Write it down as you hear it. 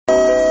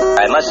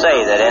I must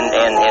say that in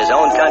his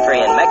own country,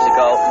 in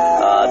Mexico,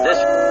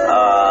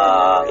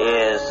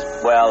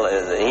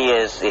 he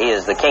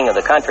is the king of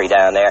the country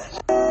down there.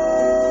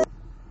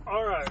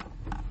 All right.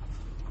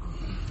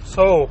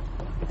 So,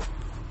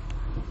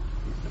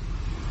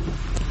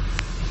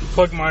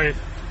 plug my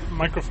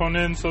microphone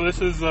in. So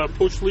this is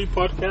Opochtli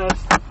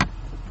podcast,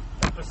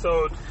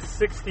 episode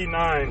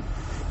 69.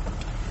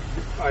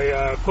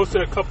 I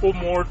posted a couple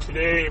more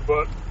today,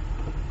 but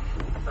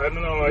I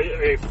don't know,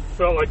 I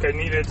felt like I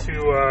needed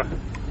to,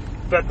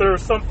 that there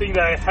was something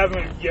that I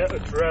haven't yet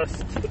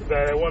addressed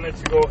that I wanted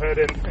to go ahead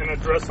and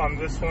address on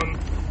this one.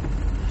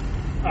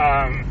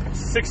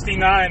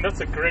 69, that's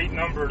a great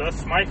number.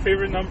 That's my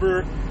favorite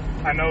number.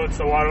 I know it's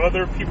a lot of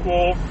other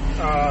people's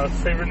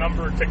favorite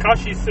number.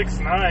 Tekashi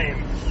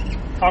 69,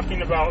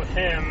 talking about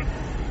him.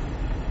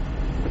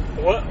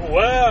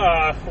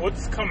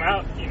 What's come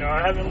out? You know,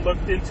 I haven't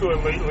looked into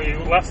it lately.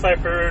 Last I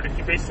heard,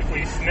 he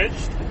basically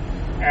snitched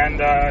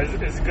and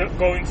is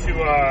going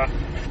to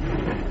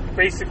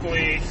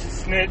basically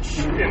snitch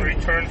in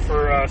return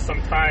for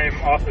some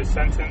time off his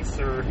sentence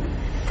or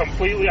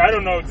completely. I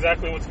don't know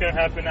exactly what's going to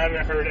happen. I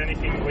haven't heard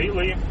anything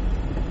lately.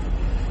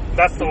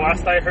 That's the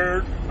last I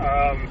heard.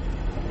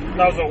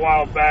 That was a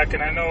while back,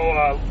 and I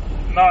know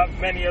not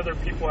many other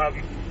people have.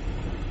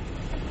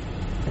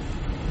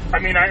 I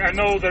mean, I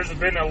know there's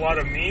been a lot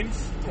of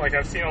memes. Like,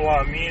 I've seen a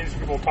lot of memes,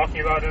 people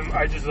talking about him.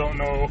 I just don't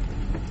know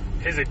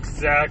his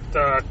exact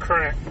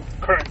current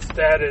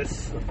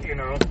status, you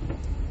know.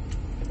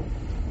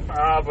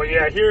 But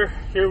yeah, here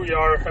we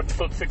are,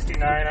 episode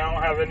 69. I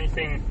don't have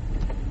anything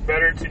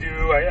better to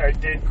do. I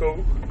did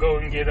go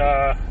and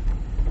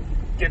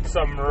get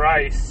some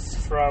rice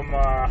from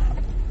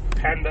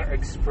Panda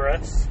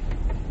Express.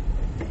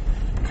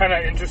 Kind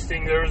of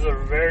interesting. There was a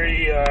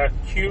very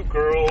cute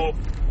girl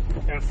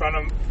in front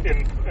of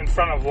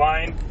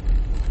line.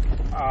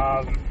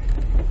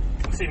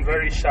 Seemed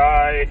very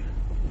shy.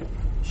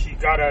 She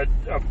got a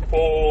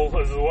bowl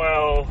as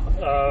well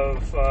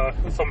of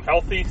some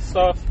healthy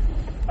stuff.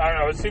 I don't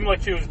know, it seemed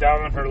like she was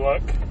down on her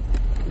luck,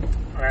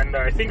 and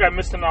I think I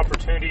missed an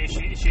opportunity.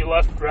 She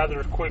left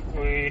rather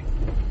quickly,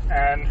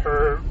 and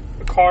her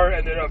car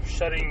ended up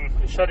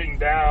shutting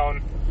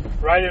down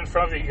right in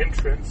front of the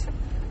entrance.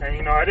 And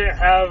you know, I didn't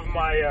have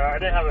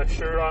a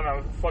shirt on. I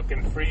was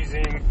fucking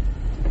freezing.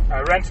 I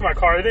ran to my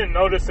car. I didn't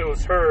notice it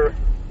was her.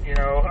 You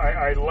know,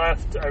 I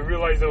left. I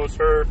realized it was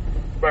her,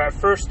 but at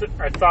first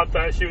I thought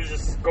that she was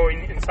just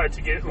going inside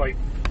to get like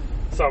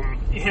some,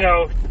 you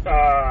know,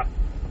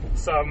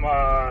 some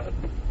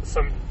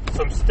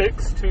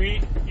sticks to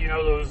eat. You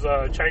know, those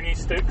Chinese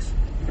sticks.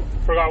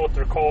 Forgot what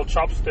they're called,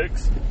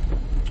 chopsticks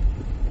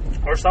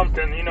or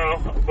something. You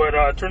know, but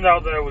it turned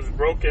out that it was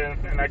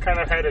broken, and I kind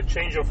of had a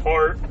change of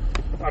heart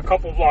a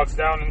couple blocks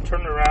down and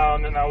turned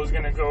around, and I was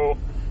gonna go,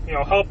 you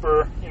know, help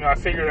her. You know, I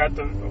figured at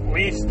the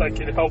least I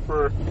could help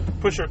her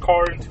push her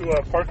car into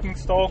a parking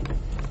stall.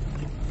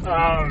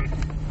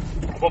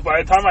 But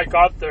by the time I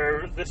got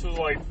there, this was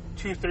like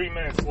 2-3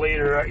 minutes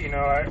later. You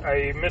know,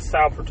 I missed the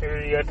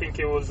opportunity. I think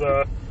it was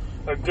a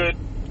good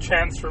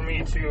chance for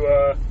me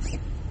to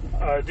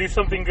do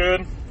something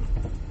good.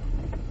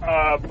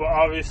 But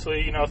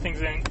obviously, you know, things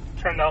didn't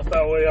turn out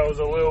that way. I was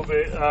a little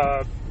bit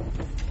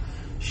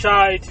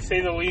shy, to say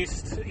the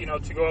least, you know,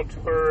 to go up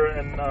to her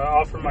and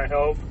offer my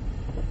help.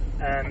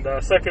 And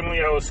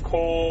secondly, I was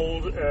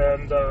cold,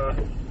 and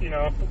you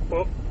know,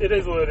 well, it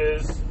is what it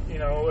is. You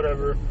know,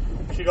 whatever.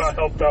 She got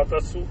helped out.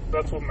 That's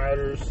what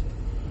matters.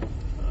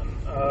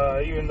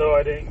 Even though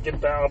I didn't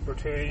get that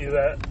opportunity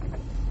that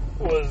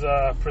was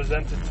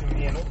presented to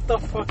me. And what the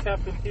fuck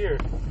happened here?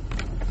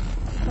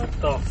 What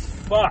the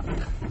fuck?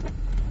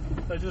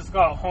 I just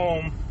got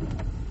home.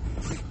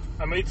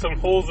 I made some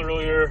holes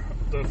earlier.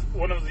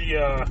 One of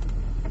the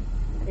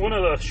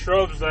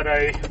shrubs that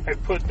I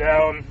put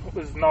down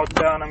was knocked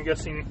down. I'm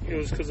guessing it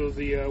was because of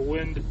the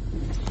wind.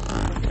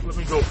 Let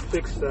me go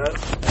fix that.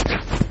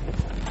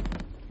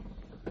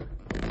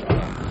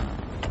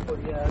 But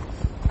yeah,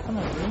 it's kind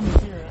of rainy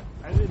here.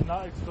 I did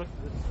not expect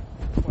this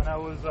when I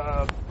was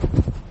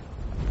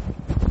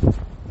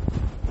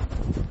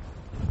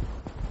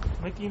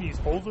making these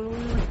holes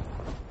earlier.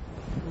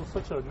 It was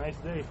such a nice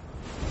day.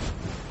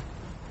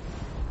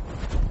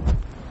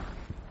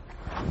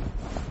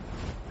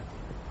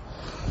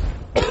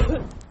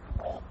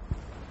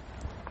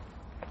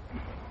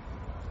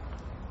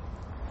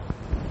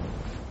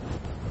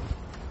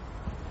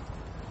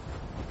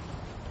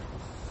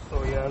 So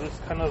yeah, this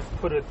kind of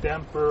put a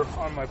damper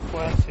on my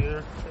plants here.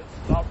 It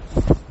stops,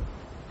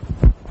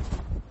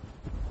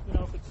 you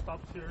know, if it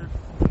stops here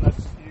in the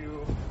next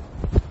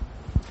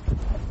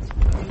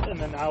in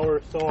an hour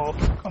or so, I'll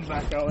come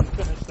back out and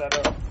finish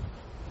that up.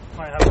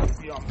 Might have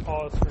to be on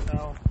pause for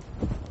now.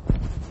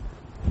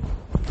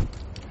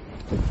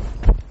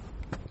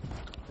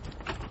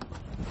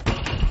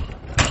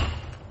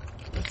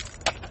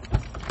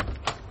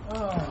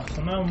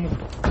 So now I'm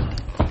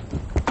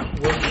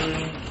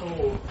wondering,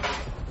 oh,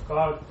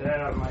 god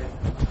damn, my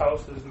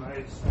house is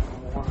nice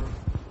and warm.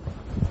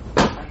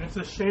 And it's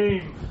a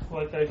shame,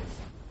 like I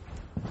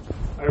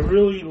I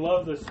really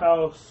love this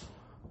house.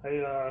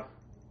 I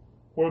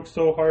worked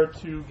so hard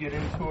to get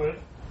into it.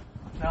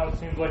 Now it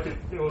seems like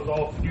it was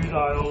all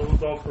futile. It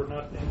was all for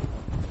nothing.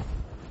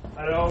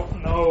 I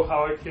don't know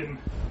how I can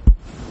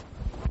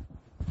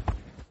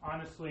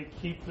honestly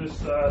keep this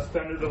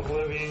standard of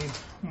living,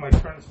 my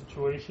current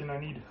situation. I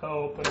need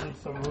help. I need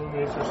some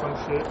roommates or some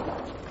shit.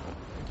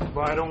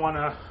 But I don't want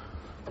to,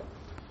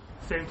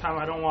 same time,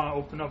 I don't want to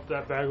open up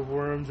that bag of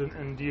worms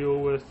and deal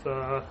with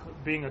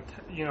being,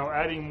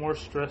 adding more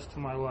stress to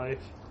my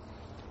life.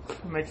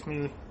 It makes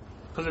me,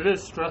 because it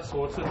is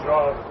stressful. It's a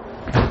job.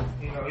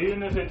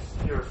 Even if it's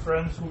your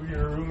friends who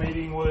you're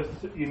roommating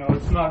with,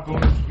 it's not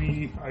going to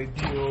be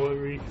ideal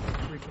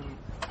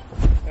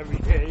every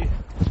day.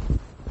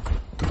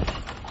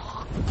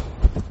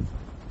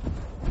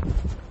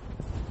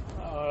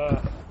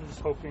 I'm just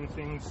hoping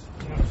things,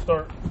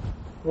 start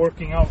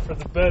working out for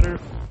the better.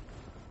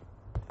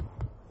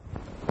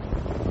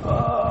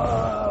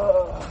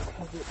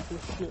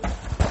 This shit.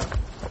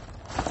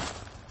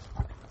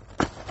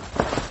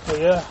 So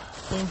yeah,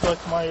 seems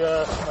like my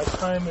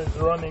time is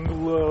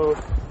running low.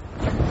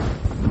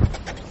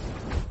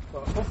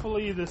 But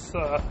hopefully this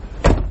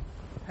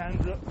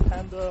panda, I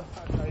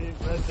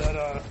read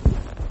that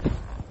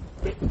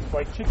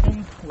like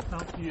chicken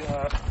without the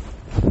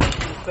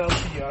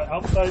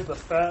outside, the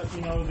fat,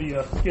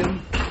 the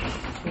skin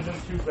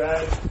isn't too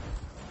bad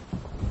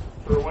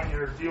for when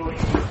you're dealing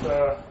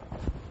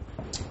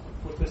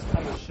with this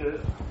kind of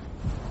shit.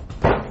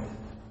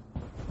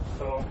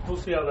 So we'll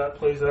see how that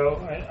plays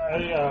out. I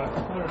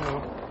don't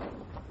know.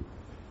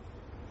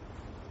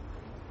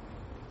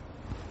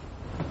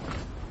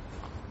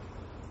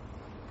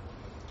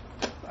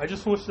 I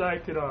just wish that I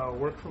could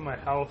work from my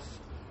house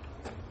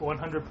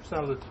 100%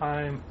 of the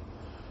time.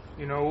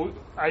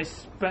 I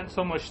spent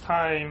so much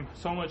time,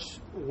 so much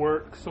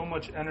work, so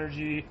much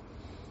energy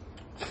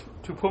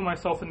to put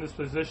myself in this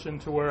position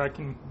to where I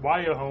can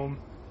buy a home.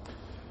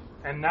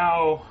 And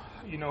now,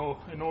 in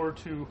order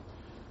to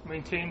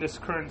maintain this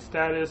current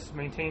status,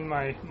 maintain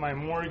my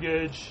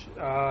mortgage,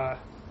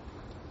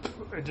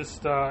 it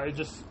just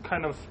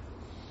kind of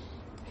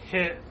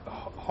hit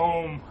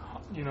home,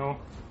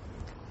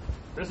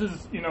 This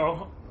is,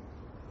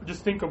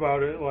 just think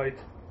about it, like,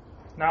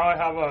 now I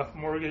have a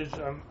mortgage,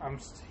 I'm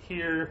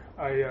here,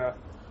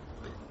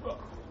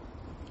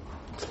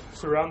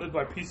 surrounded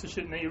by piece of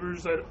shit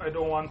neighbors I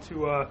don't want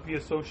to be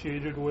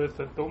associated with,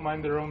 that don't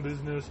mind their own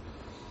business,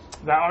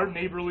 that aren't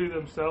neighborly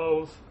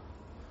themselves,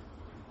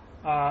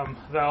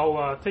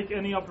 that'll take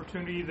any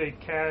opportunity they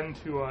can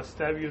to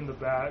stab you in the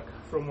back,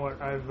 from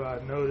what I've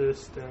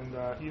noticed. And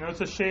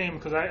it's a shame,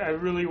 because I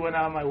really went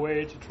out of my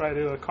way to try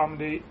to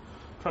accommodate,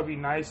 try to be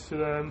nice to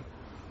them.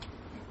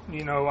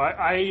 When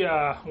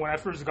I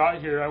first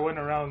got here, I went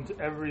around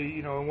every,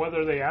 and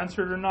whether they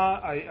answered or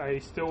not, I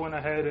still went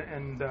ahead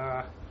and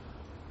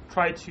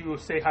tried to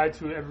say hi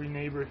to every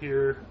neighbor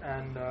here.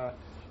 And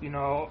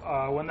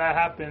when that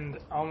happened,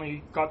 I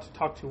only got to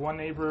talk to one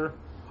neighbor.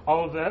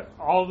 All of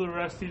the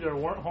rest either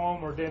weren't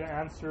home or didn't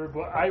answer,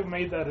 but I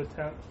made that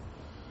attempt.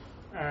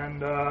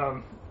 And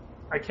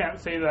I can't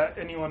say that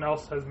anyone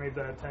else has made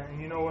that attempt.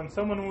 And, when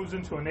someone moves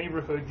into a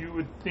neighborhood, you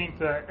would think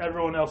that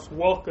everyone else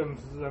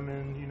welcomes them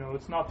in.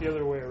 It's not the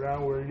other way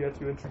around where you have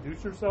to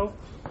introduce yourself.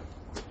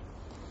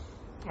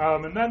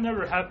 And that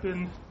never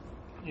happened.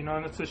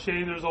 And it's a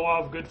shame. There's a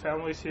lot of good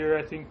families here.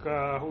 I think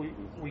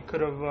we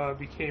could have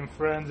became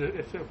friends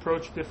if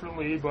approached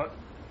differently. But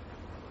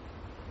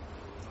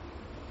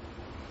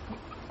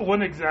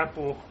one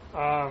example,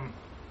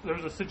 there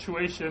was a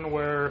situation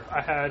where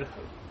I had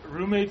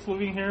roommates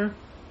living here,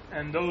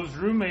 and those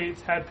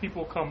roommates had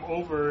people come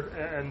over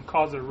and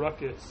cause a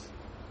ruckus.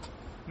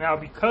 Now,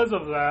 because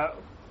of that,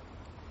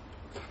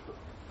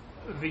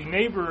 the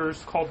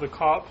neighbors called the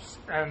cops,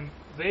 and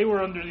they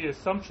were under the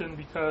assumption,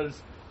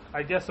 because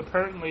I guess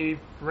apparently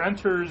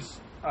renters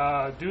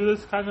do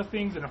this kind of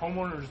things and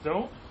homeowners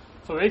don't.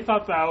 So they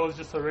thought that I was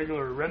just a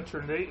regular renter,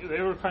 and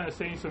they were kind of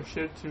saying some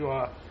shit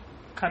to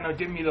kind of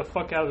get me the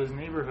fuck out of this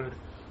neighborhood.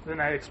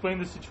 Then I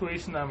explained the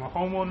situation, that I'm a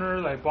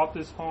homeowner, that I bought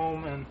this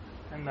home, and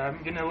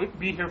I'm going to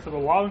be here for the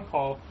long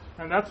haul.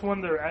 And that's when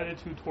their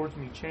attitude towards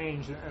me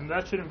changed, and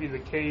that shouldn't be the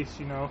case.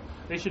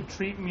 They should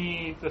treat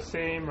me the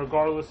same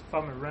regardless if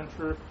I'm a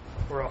renter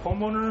or a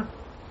homeowner.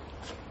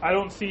 I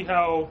don't see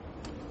how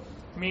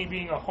me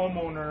being a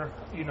homeowner,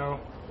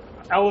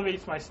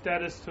 elevates my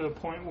status to the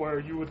point where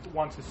you would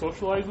want to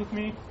socialize with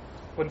me.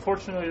 But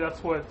unfortunately,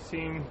 that's what it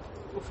seemed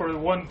for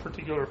one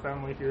particular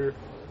family here.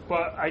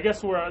 But I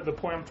guess the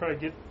point I'm trying to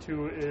get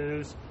to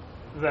is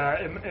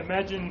that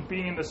imagine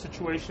being in the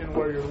situation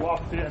where you're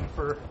locked in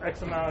for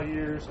X amount of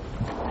years.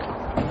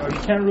 You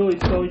can't really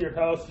sell your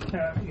house. You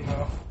can't,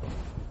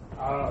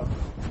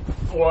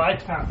 well, I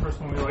can't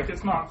personally. Like,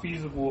 it's not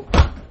feasible.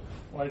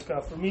 Like,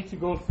 for me to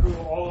go through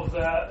all of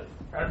that,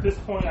 at this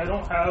point, I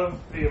don't have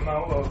the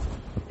amount of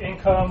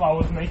income I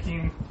was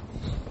making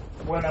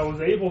when I was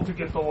able to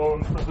get the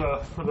loan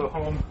for the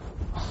home.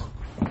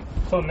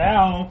 So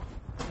now,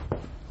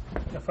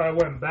 if I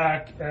went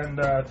back and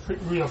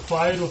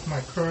reapplied with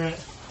my current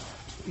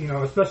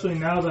especially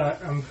now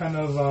that I'm kind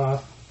of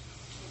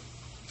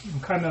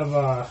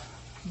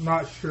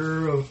not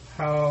sure of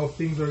how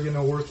things are going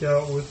to work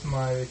out with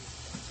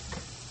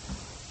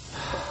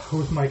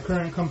my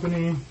current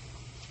company.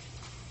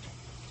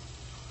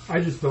 I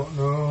just don't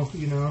know,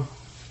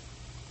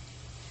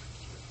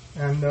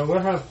 And what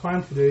I have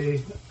planned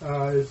today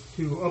is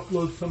to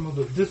upload some of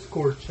the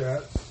Discord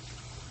chats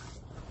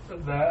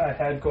that I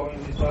had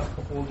going these last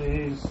couple of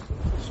days,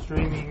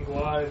 streaming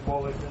live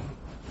while I've been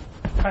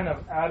kind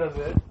of out of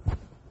it.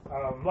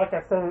 Like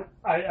I said,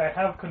 I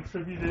have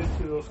contributed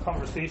to those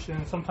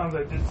conversations. Sometimes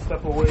I did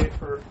step away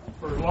for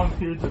long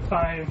periods of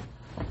time,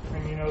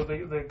 and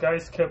the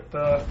guys kept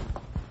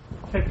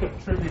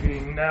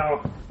contributing.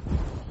 Now,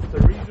 the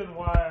reason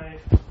why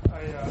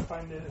I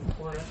find it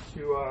important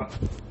to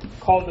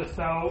call this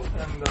out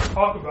and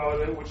talk about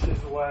it, which is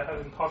why I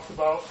haven't talked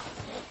about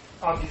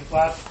on these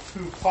last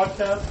two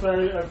podcasts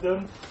that I've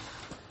done,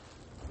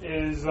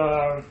 is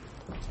the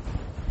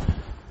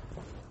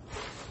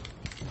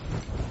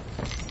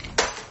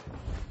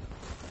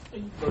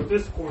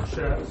Discord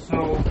chat.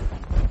 So,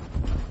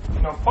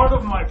 part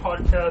of my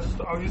podcast,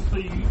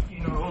 obviously,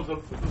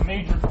 the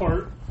major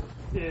part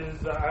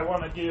is I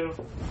want to give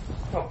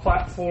a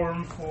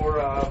platform for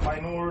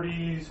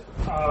minorities,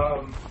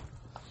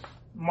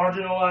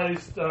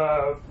 marginalized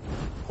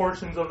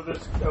portions of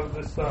this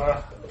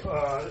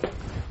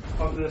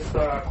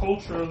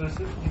culture, this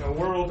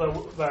world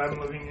that I'm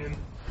living in,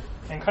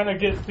 and kind of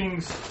get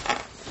things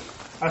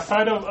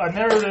aside of a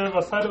narrative,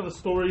 aside of the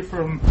story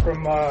from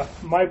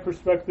my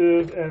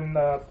perspective and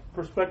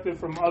perspective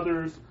from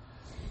others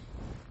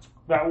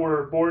that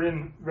were born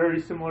in very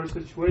similar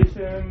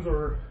situations,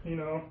 or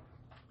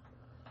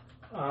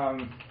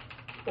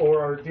or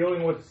are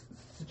dealing with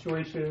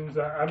situations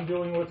that I'm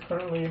dealing with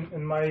currently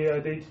in my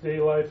day-to-day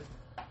life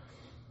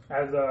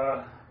as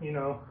a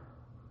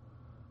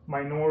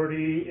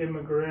minority,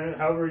 immigrant,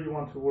 however you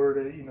want to word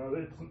it.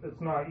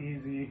 It's not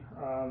easy.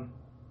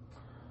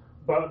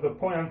 But the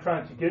point I'm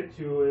trying to get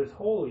to is,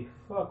 holy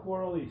fuck,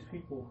 where are all these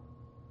people?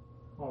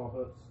 Oh,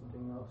 that's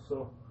something else.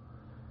 So,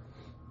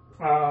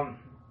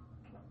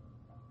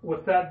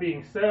 with that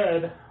being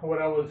said, what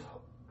I was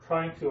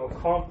trying to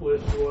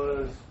accomplish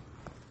was,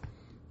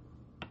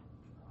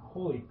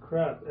 holy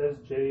crap,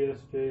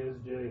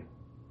 SJ.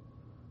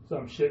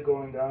 Some shit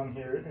going down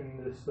here in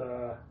this,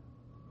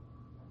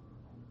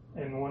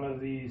 in one of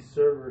these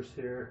servers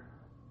here,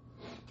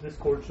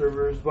 Discord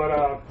servers.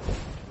 But,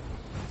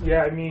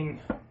 yeah, I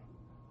mean,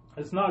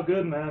 it's not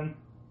good, man.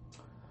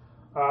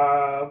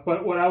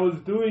 But what I was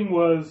doing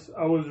was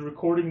I was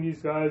recording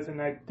these guys,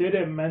 and I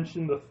didn't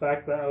mention the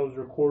fact that I was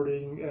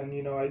recording, and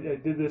I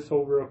did this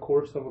over a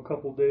course of a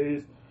couple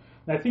days,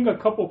 and I think a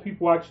couple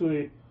people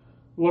actually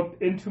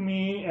looked into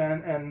me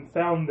and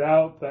found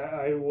out that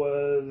I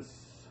was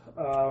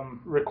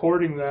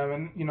recording them,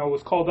 and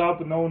was called out,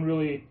 but no one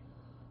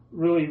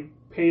really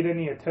paid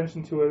any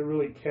attention to it,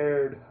 really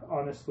cared,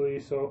 honestly.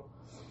 So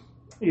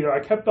I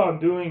kept on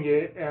doing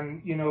it,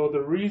 and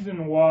the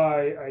reason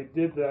why I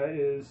did that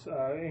is,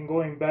 and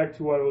going back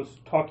to what I was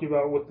talking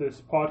about with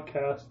this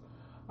podcast,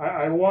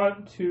 I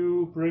want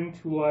to bring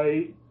to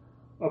light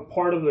a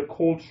part of the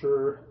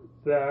culture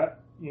that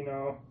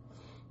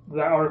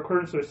that our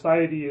current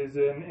society is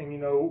in,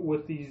 and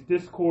with these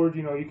Discord,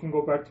 you can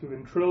go back to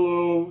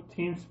Ventrilo,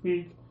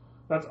 TeamSpeak.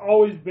 That's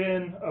always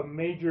been a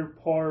major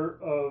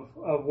part of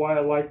what I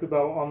liked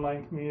about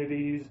online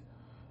communities.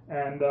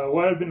 And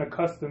what I've been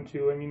accustomed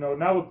to. And,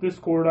 now with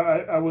Discord,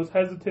 I was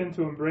hesitant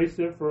to embrace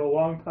it for a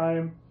long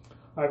time.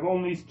 I've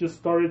only just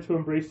started to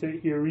embrace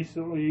it here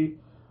recently.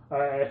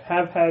 I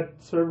have had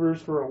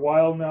servers for a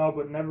while now,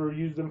 but never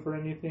used them for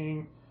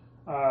anything.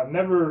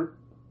 Never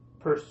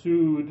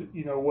pursued,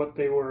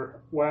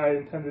 what I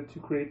intended to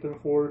create them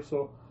for.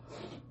 So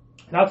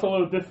that's a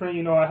little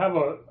different. I have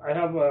a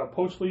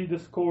Opochtli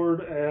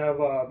Discord. I have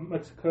a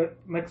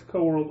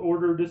Mexico World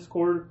Order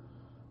Discord.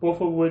 Both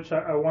of which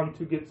I want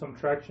to get some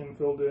traction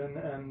filled in,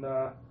 and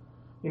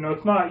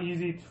it's not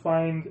easy to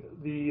find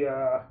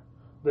the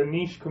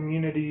niche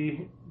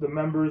community, the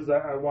members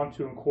that I want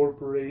to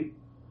incorporate.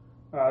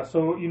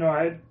 So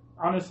I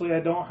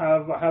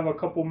have a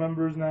couple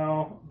members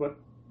now, but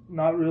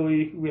not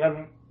really. We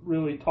haven't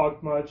really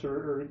talked much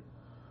or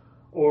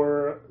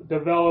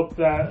developed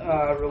that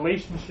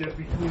relationship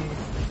between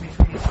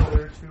each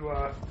other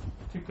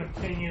to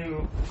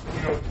continue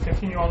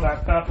on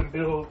that path and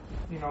build.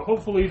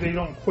 Hopefully they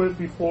don't quit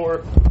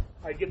before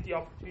I get the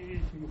opportunity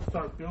to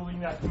start building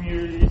that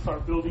community,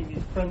 start building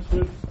these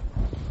friendships.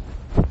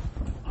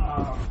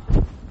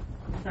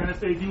 And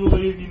if they do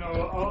leave,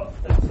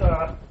 it's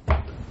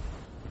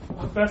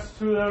best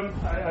to them.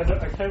 I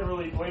can't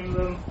really blame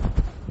them.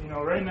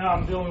 Right now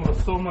I'm dealing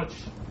with so much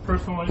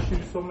personal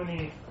issues, so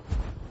many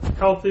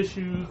health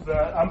issues,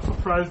 that I'm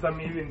surprised I'm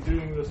even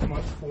doing this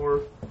much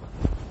for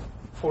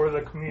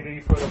the community,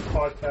 for the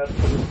podcast,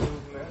 for the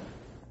movement.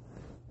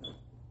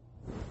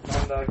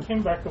 And I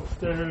came back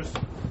upstairs.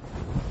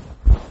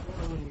 I don't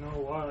really know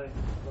why,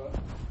 but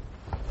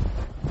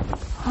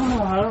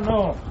I don't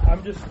know. I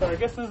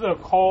guess this is a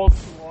call to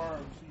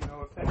arms.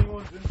 If anyone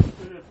anyone's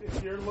interested,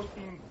 if you're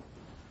looking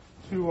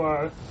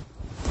to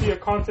be a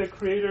content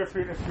creator, if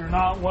you're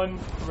not one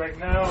right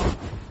now,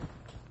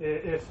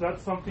 if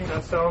that's something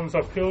that sounds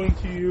appealing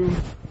to you,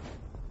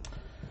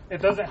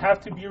 it doesn't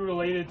have to be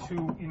related to,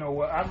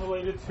 what I'm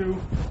related to.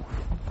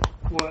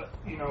 What,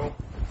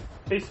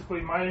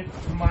 basically my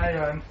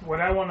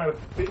what I want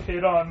to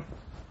hit on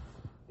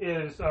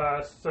is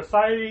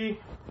society,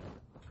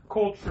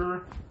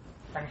 culture,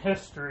 and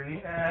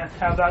history, and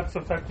how that's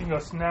affecting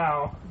us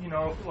now,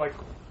 like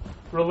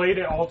relate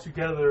it all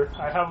together.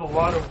 I have a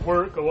lot of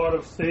work, a lot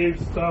of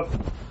saved stuff,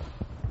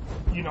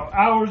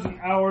 hours and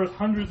hours,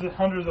 hundreds and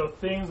hundreds of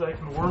things I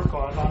can work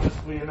on,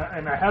 honestly, and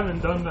I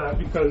haven't done that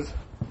because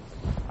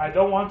I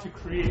don't want to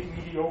create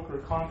mediocre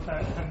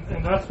content,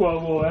 and that's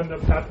what will end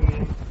up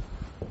happening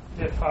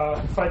if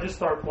I just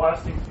start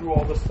blasting through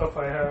all the stuff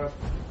I have.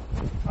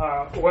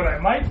 What I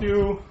might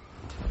do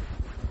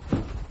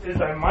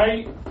is I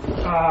might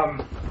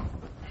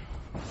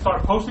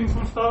start posting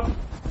some stuff,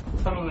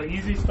 some of the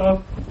easy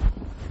stuff,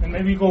 and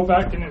maybe go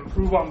back and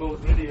improve on those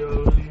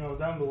videos,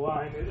 down the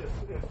line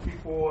if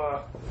people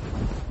are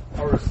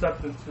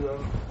receptive to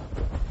them.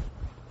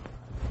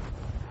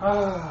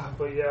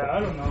 But yeah,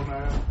 I don't know,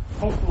 man.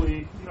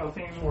 Hopefully,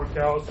 things work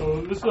out.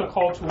 So this is a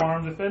call to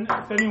arms. If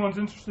anyone's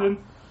interested,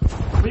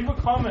 leave a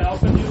comment. I'll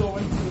send you the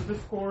link to the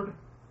Discord.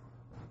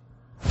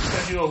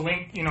 Send you the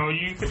link.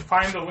 You can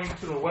find the link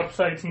to the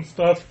websites and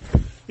stuff.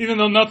 Even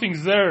though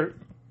nothing's there,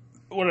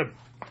 what I'm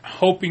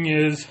hoping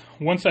is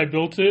once I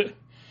built it,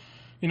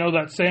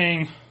 that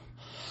saying,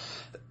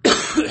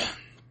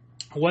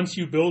 once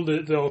you build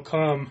it, they'll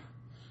come.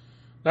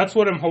 That's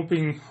what I'm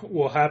hoping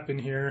will happen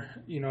here.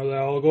 That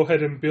I'll go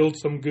ahead and build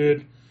some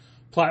good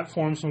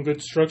platforms, some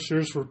good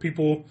structures for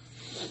people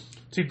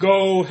to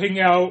go hang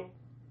out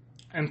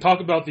and talk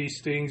about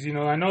these things.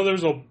 I know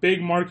there's a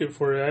big market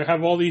for it. I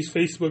have all these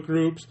Facebook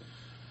groups.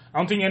 I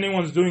don't think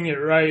anyone's doing it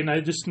right, and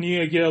I just need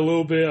to get a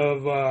little bit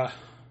of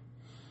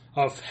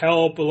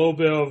help, a little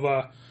bit of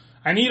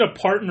I need a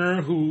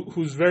partner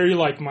who's very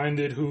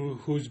like-minded,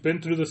 who's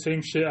been through the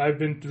same shit I've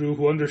been through,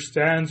 who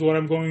understands what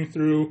I'm going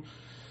through,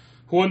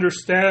 who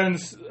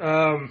understands,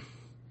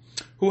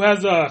 who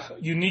has a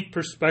unique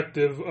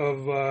perspective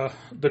of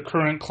the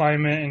current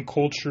climate and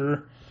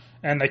culture.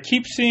 And I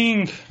keep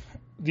seeing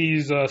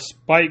these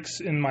spikes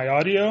in my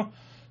audio,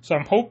 so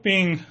I'm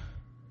hoping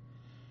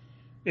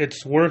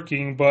it's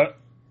working, but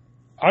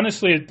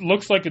honestly, it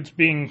looks like it's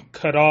being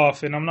cut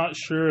off, and I'm not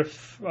sure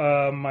if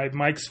my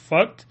mic's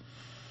fucked,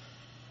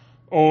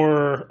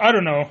 or I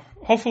don't know.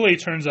 Hopefully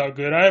it turns out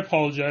good. I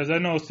apologize. I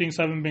know things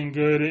haven't been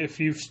good. If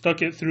you've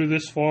stuck it through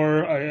this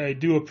far, I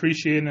do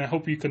appreciate it, and I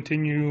hope you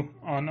continue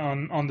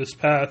on this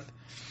path.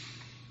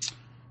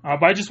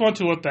 But I just want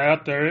to let that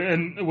out there.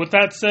 And with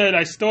that said,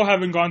 I still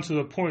haven't gone to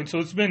the point. So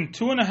it's been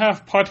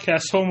 2.5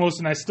 podcasts almost,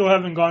 and I still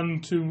haven't gotten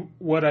to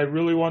what I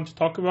really want to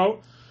talk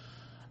about.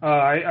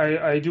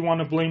 I do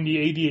want to blame the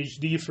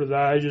ADHD for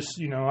that. I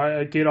just,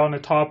 I get on a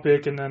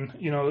topic, and then,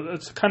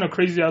 it's kind of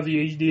crazy how the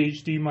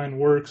ADHD mind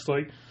works.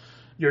 Like,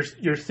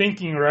 you're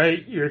thinking,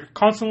 right? You're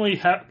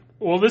constantly,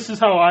 this is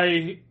how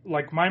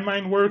my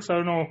mind works. I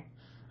don't know.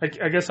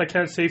 I guess I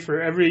can't say for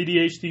every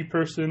ADHD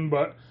person,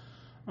 but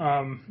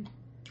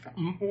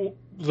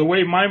the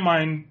way my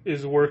mind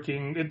is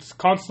working, it's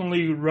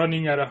constantly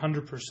running at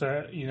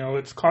 100%.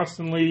 It's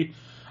constantly,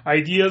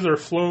 ideas are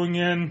flowing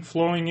in,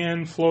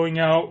 flowing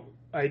out.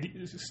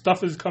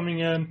 Stuff is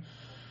coming in,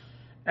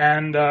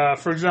 and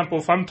for example,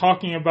 if I'm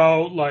talking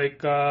about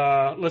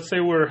let's say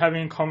we're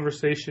having a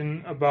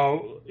conversation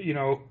about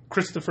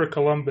Christopher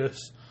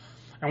Columbus,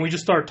 and we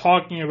just start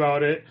talking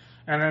about it,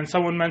 and then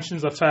someone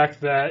mentions the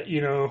fact that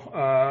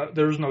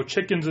there was no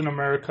chickens in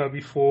America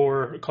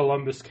before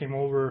Columbus came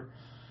over,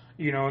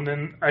 and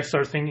then I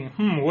start thinking,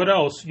 what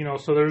else?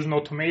 So there's no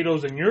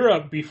tomatoes in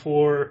Europe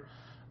before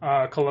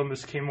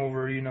Columbus came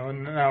over,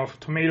 and now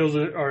tomatoes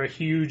are a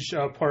huge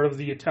part of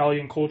the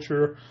Italian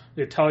culture,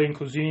 the Italian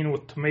cuisine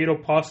with tomato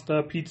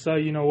pasta, pizza,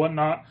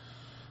 whatnot.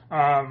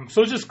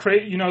 So it's just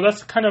crazy,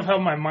 that's kind of how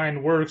my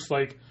mind works.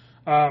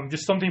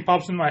 Just something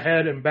pops in my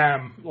head and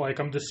bam,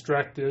 I'm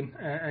distracted,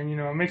 and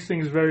it makes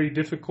things very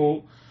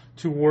difficult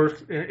to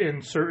work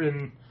in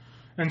certain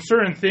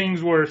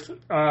things where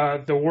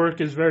the work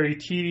is very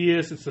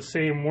tedious. It's the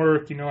same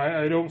work,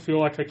 I don't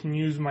feel like I can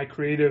use my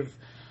creative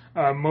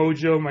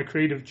mojo, my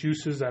creative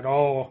juices at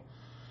all,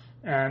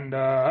 and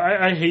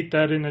I hate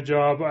that in a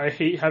job. I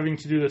hate having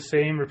to do the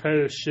same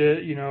repetitive shit,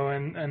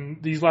 and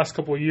these last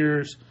couple of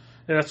years,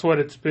 that's what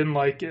it's been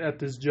like at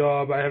this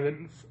job. I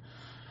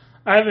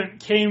haven't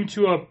came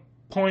to a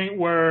point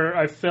where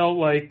I felt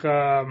like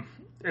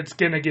it's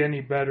gonna get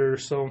any better.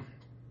 So,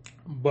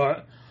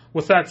 but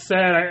with that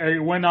said, I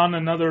went on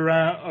another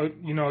round.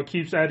 It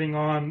keeps adding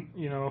on.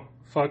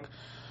 Fuck.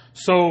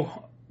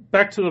 So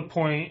back to the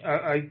point.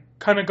 I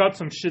kind of got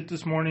some shit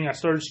this morning. I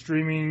started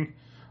streaming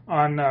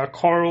on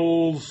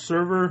Carl's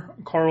server,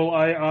 Carl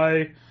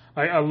II.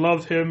 I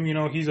love him.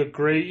 He's a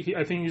great.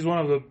 I think he's one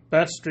of the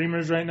best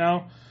streamers right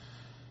now.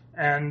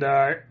 And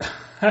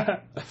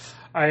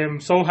I am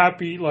so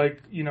happy.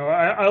 Like,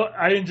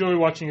 I enjoy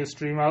watching his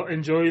stream. I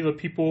enjoy the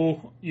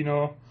people,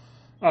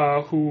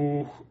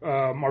 who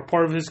are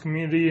part of his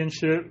community and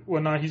shit.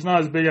 He's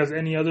not as big as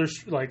any other,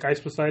 like Ice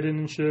Poseidon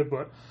and shit,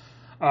 but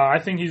I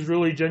think he's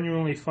really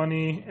genuinely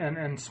funny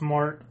and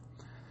smart.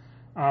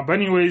 But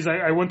anyways,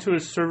 I went to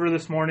his server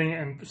this morning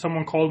and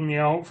someone called me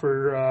out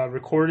for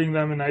recording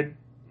them, and I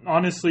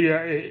honestly,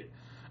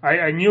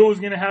 I knew it was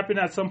going to happen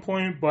at some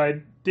point, but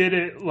I did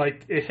it,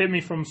 like, it hit me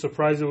from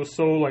surprise. It was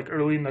so, like,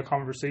 early in the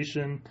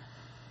conversation,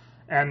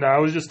 and I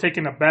was just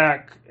taken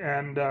aback,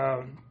 and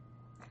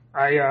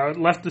I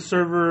left the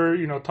server,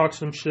 talked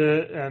some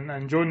shit,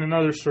 and joined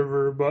another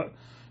server, but,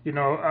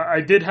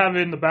 I did have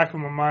it in the back of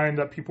my mind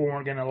that people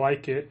weren't going to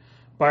like it,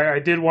 but I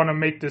did want to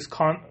make this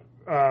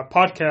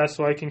podcast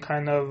so I can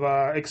kind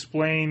of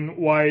explain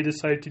why I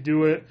decided to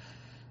do it,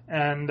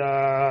 and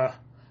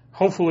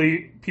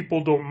hopefully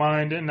people don't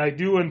mind, and I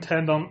do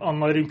intend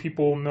on letting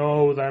people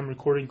know that I'm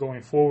recording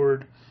going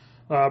forward.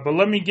 But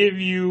let me give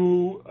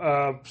you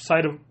a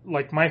side of,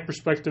 like, my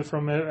perspective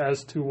from it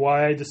as to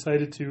why I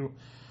decided to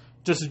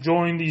just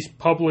join these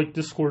public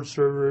Discord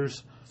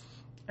servers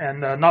and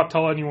not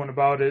tell anyone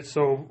about it.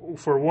 So,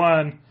 for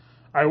one,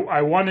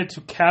 I wanted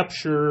to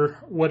capture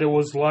what it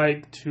was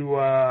like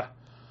to,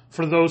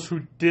 for those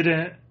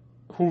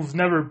who've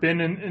never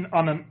been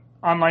on an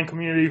online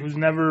community, who's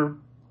never,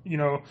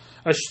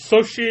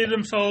 associated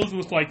themselves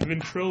with, like,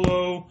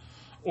 Ventrilo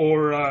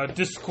or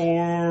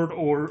Discord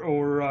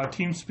or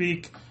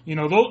TeamSpeak.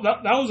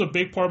 That was a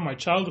big part of my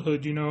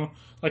childhood,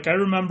 Like, I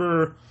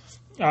remember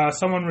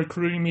someone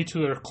recruiting me to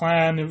their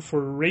clan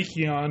for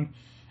Raytheon,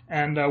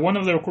 and one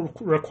of their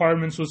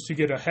requirements was to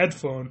get a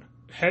headset.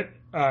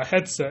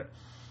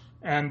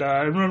 And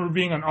I remember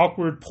being an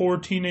awkward, poor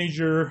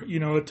teenager.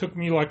 It took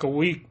me like a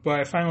week, but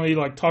I finally,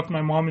 like, talked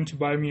my mom into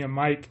buying me a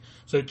mic.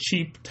 It's a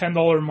cheap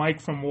 $10 mic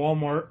from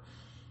Walmart,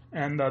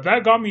 and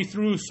that got me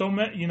through so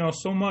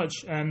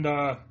much. And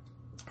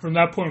from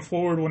that point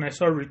forward, when I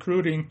started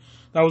recruiting,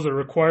 that was a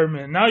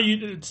requirement. Now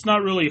it's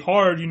not really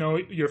hard.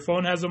 Your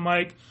phone has a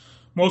mic.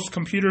 Most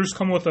computers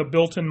come with a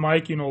built-in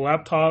mic.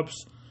 Laptops.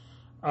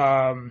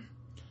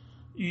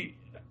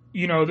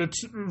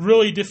 That's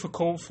really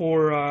difficult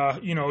for,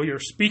 your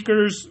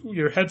speakers,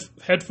 your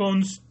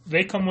headphones.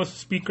 They come with a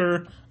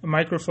speaker, a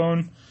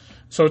microphone.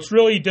 So it's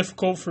really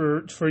difficult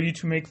for you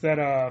to make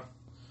that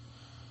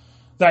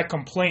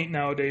complaint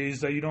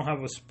nowadays that you don't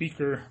have a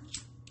speaker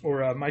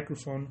or a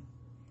microphone.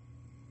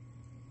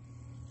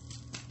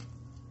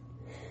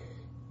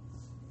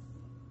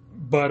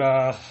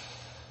 But,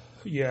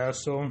 yeah,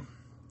 so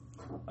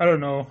I don't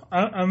know.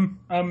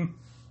 I'm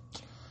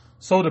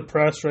so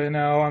depressed right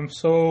now. I'm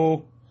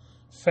so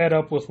fed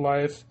up with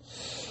life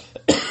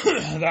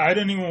that I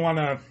didn't even want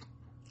to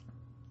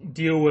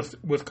deal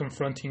with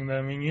confronting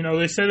them. And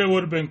they said it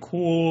would have been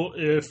cool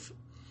if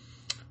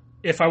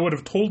I would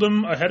have told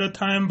them ahead of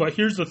time. But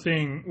here's the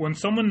thing: when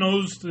someone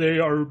knows they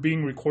are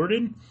being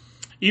recorded,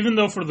 even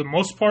though for the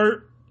most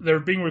part they're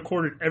being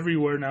recorded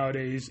everywhere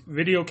nowadays,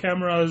 video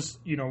cameras,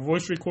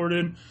 voice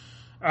recorded,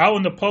 out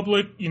in the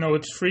public,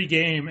 it's free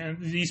game.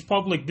 And these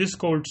public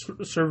Discord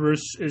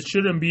servers, it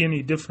shouldn't be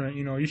any different.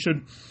 You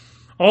should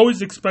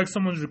always expect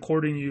someone's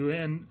recording you.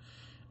 And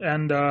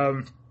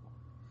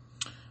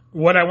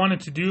what I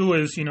wanted to do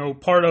is,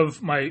 part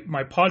of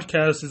my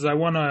podcast is I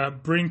want to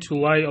bring to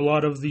light a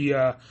lot of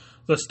the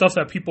stuff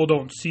that people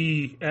don't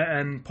see.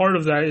 And part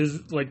of that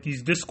is, like,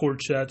 these Discord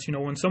chats.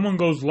 When someone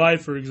goes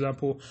live, for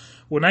example,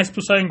 when Ice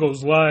Poseidon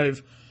goes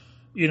live,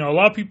 a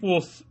lot of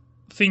people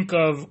think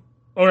of,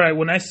 all right,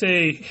 when I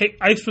say, hey,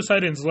 Ice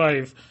Poseidon's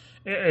live,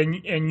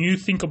 and you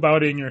think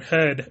about it in your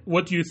head,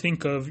 what do you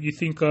think of? You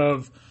think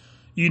of,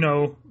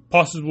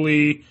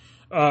 possibly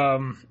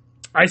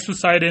Ice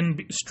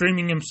Poseidon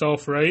streaming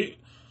himself, right,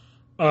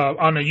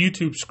 on a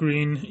YouTube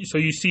screen. So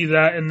you see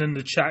that and then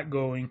the chat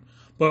going.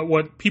 But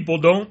what people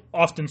don't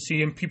often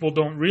see and people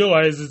don't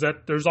realize is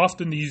that there's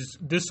often these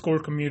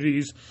Discord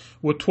communities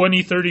with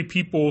 20, 30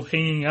 people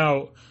hanging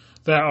out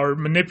that are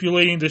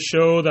manipulating the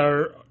show, that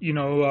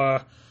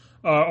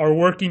are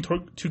working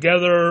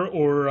together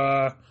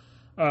or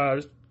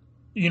to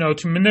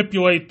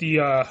manipulate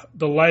the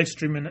live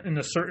stream in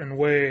a certain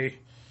way.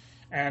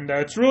 And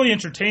it's really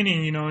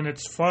entertaining, and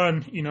it's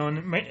fun,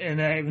 and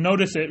I've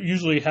noticed it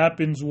usually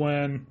happens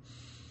when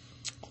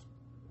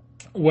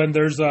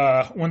there's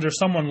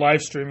someone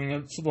live streaming.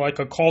 It's like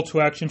a call to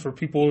action for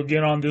people to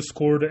get on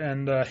Discord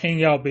and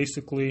hang out,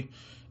 basically.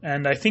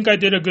 And I think I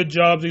did a good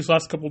job these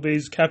last couple of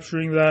days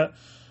capturing that.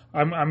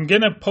 I'm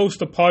gonna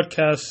post a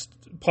podcast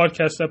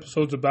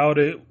episodes about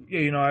it.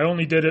 I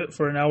only did it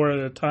for an hour at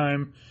a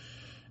time.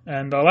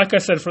 And like I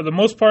said, for the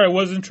most part, I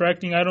was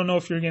interacting. I don't know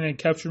if you're going to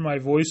capture my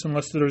voice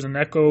unless there's an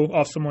echo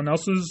off someone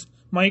else's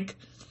mic.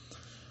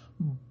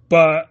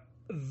 But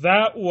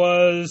that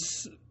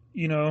was,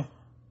 I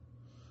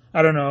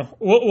don't know.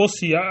 We'll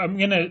see. I'm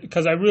going to,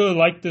 because I really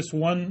like this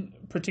one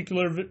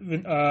particular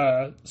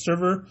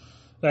server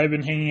that I've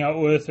been hanging out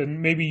with.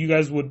 And maybe you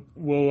guys will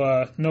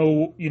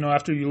know,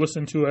 after you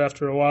listen to it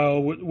after a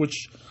while,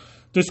 which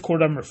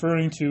Discord I'm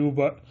referring to.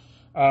 But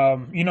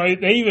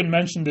They even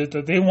mentioned it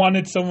that they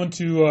wanted someone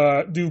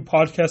to do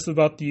podcasts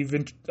about the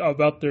event,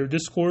 about their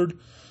Discord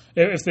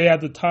if they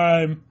had the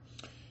time.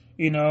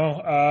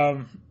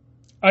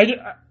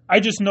 I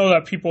just know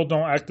that people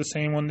don't act the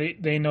same when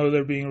they know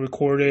they're being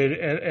recorded.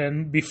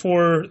 And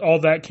before all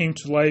that came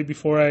to light,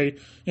 before I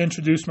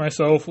introduced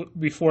myself,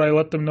 before I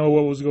let them know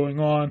what was going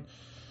on,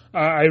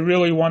 I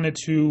really wanted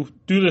to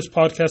do this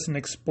podcast and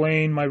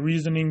explain my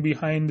reasoning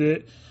behind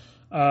it.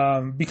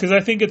 Because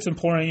I think it's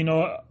important,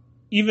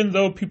 even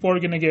though people are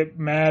going to get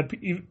mad,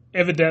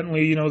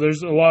 evidently,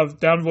 there's a lot of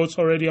downvotes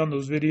already on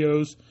those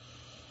videos.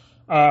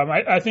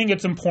 I think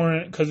it's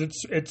important because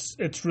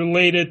it's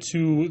related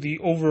to the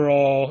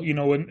overall,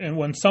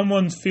 when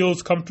someone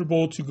feels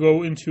comfortable to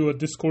go into a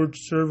Discord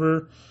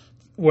server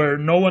where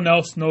no one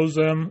else knows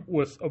them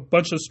with a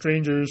bunch of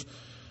strangers,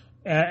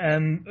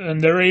 and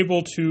they're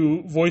able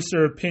to voice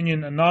their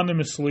opinion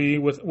anonymously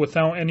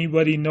without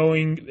anybody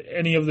knowing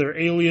any of their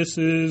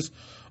aliases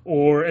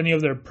or any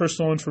of their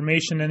personal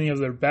information, any of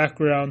their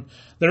background,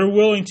 they're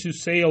willing to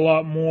say a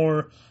lot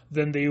more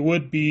than they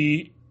would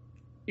be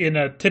in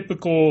a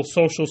typical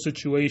social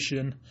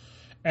situation,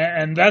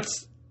 and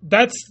that's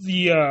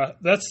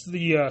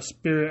the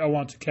spirit I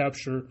want to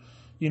capture.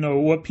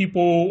 What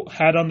people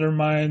had on their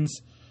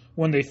minds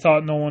when they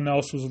thought no one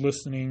else was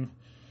listening,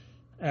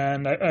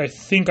 and I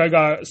think I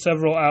got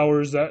several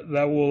hours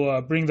that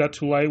will bring that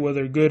to light,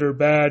 whether good or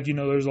bad.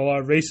 There's a lot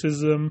of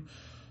racism.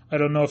 I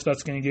don't know if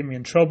that's going to get me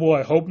in trouble.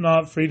 I hope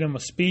not. Freedom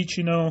of speech,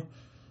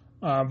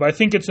 but I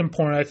think it's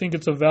important. I think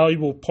it's a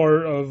valuable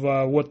part of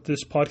what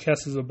this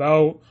podcast is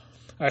about.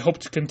 I hope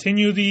to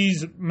continue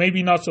these,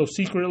 maybe not so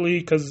secretly,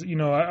 because,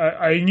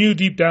 I knew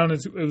deep down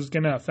it was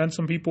going to offend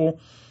some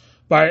people.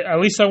 But at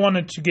least I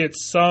wanted to get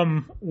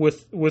some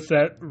with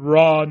that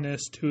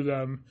rawness to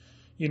them,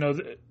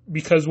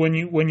 because when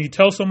you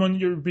tell someone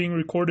you're being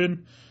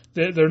recorded,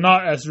 they're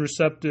not as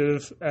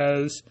receptive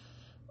as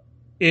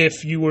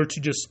if you were to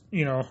just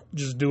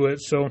do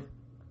it. So,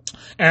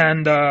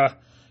 and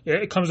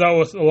it comes out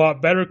with a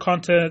lot better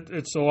content.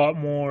 It's a lot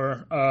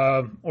more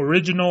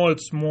original.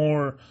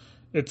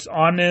 It's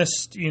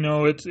honest,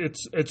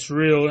 it's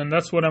real, and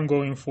that's what I'm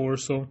going for.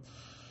 So,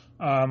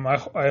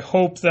 I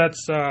hope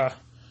that's, I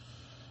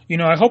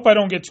hope I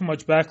don't get too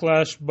much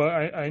backlash, but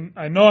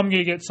I know I'm going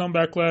to get some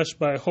backlash,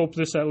 but I hope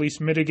this at least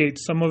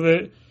mitigates some of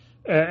it,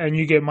 and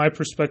you get my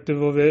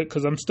perspective of it,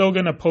 because I'm still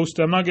going to post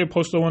it. I'm not going to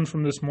post the one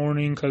from this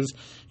morning, because,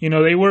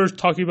 they were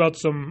talking about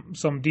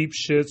some deep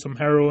shit, some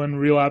heroin,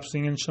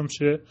 relapsing and some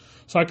shit.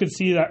 So I could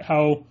see that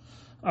how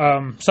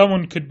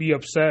someone could be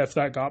upset if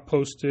that got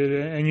posted,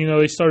 and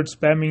they started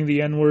spamming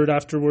the N-word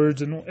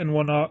afterwards and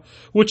whatnot,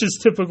 which is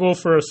typical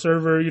for a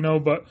server,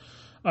 but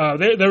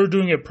they were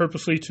doing it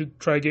purposely to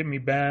try to get me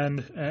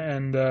banned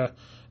and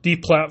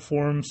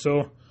deplatformed.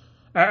 So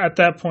at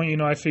that point,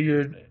 I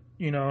figured,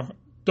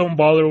 don't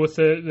bother with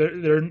it.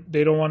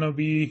 They don't want to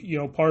be,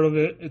 part of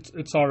it.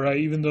 It's all right,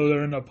 even though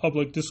they're in a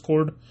public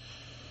Discord.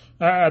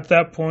 At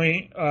that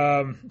point,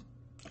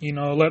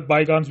 let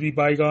bygones be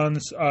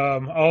bygones.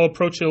 I'll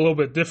approach it a little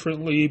bit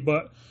differently,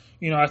 but,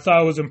 I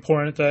thought it was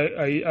important that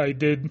I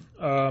did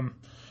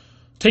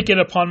take it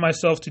upon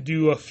myself to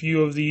do a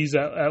few of these,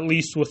 at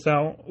least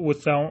without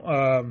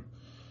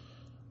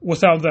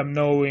them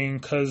knowing,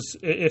 because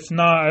if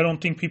not, I don't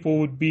think people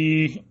would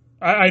be...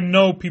 I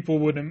know people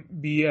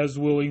wouldn't be as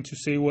willing to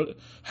say what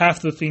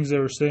half the things they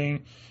were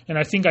saying, and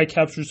I think I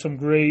captured some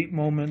great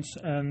moments,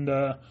 and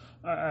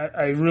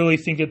I really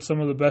think it's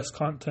some of the best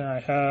content I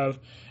have,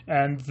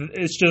 and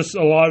it's just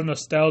a lot of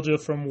nostalgia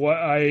from what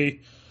I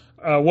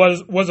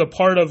was a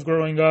part of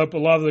growing up, a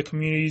lot of the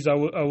communities I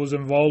was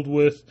involved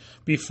with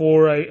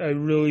before I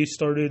really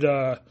started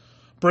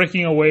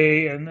breaking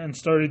away and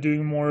started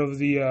doing more of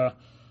the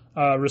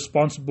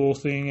responsible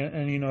thing,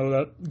 and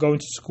that going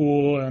to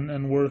school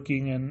and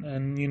working, and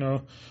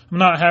I'm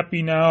not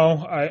happy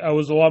now. I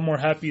was a lot more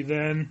happy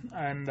then,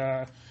 and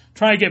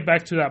trying to get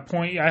back to that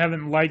point. I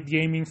haven't liked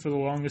gaming for the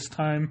longest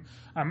time.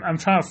 I'm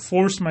trying to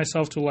force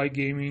myself to like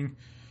gaming,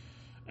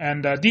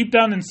 and deep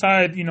down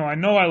inside, I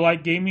know I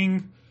like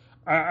gaming.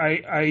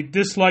 I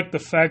dislike the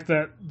fact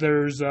that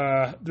there's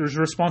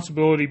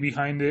responsibility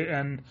behind it,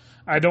 and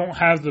I don't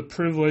have the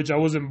privilege. I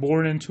wasn't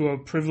born into a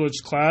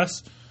privileged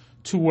class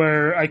to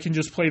where I can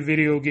just play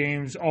video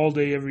games all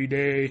day, every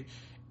day.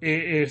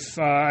 If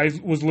I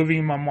was living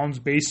in my mom's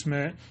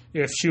basement,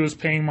 if she was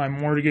paying my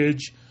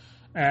mortgage,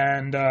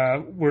 and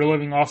we're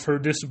living off her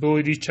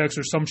disability checks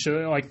or some shit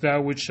like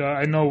that, which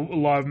I know a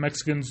lot of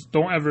Mexicans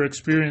don't ever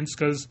experience,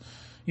 because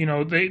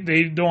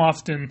they don't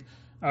often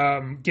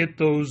get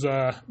those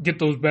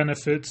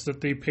benefits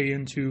that they pay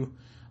into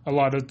a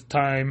lot of the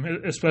time,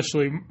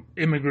 especially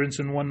immigrants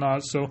and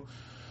whatnot. So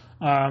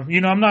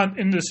I'm not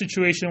in the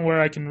situation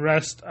where I can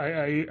rest.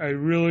 I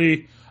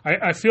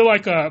feel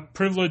like a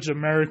privileged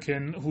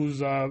American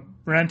who's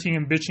ranting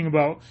and bitching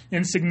about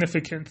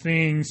insignificant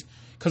things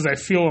because I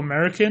feel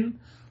American,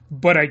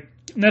 but I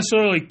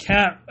necessarily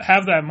can't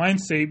have that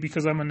mind state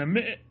because I'm an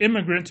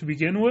immigrant to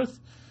begin with.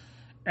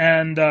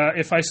 And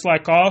if I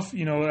slack off,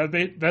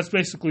 that's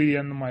basically the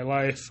end of my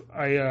life.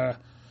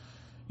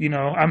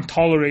 I'm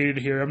tolerated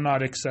here. I'm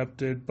not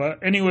accepted.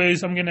 But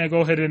anyways, I'm going to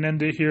go ahead and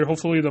end it here.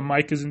 Hopefully the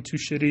mic isn't too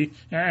shitty.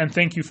 And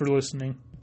thank you for listening.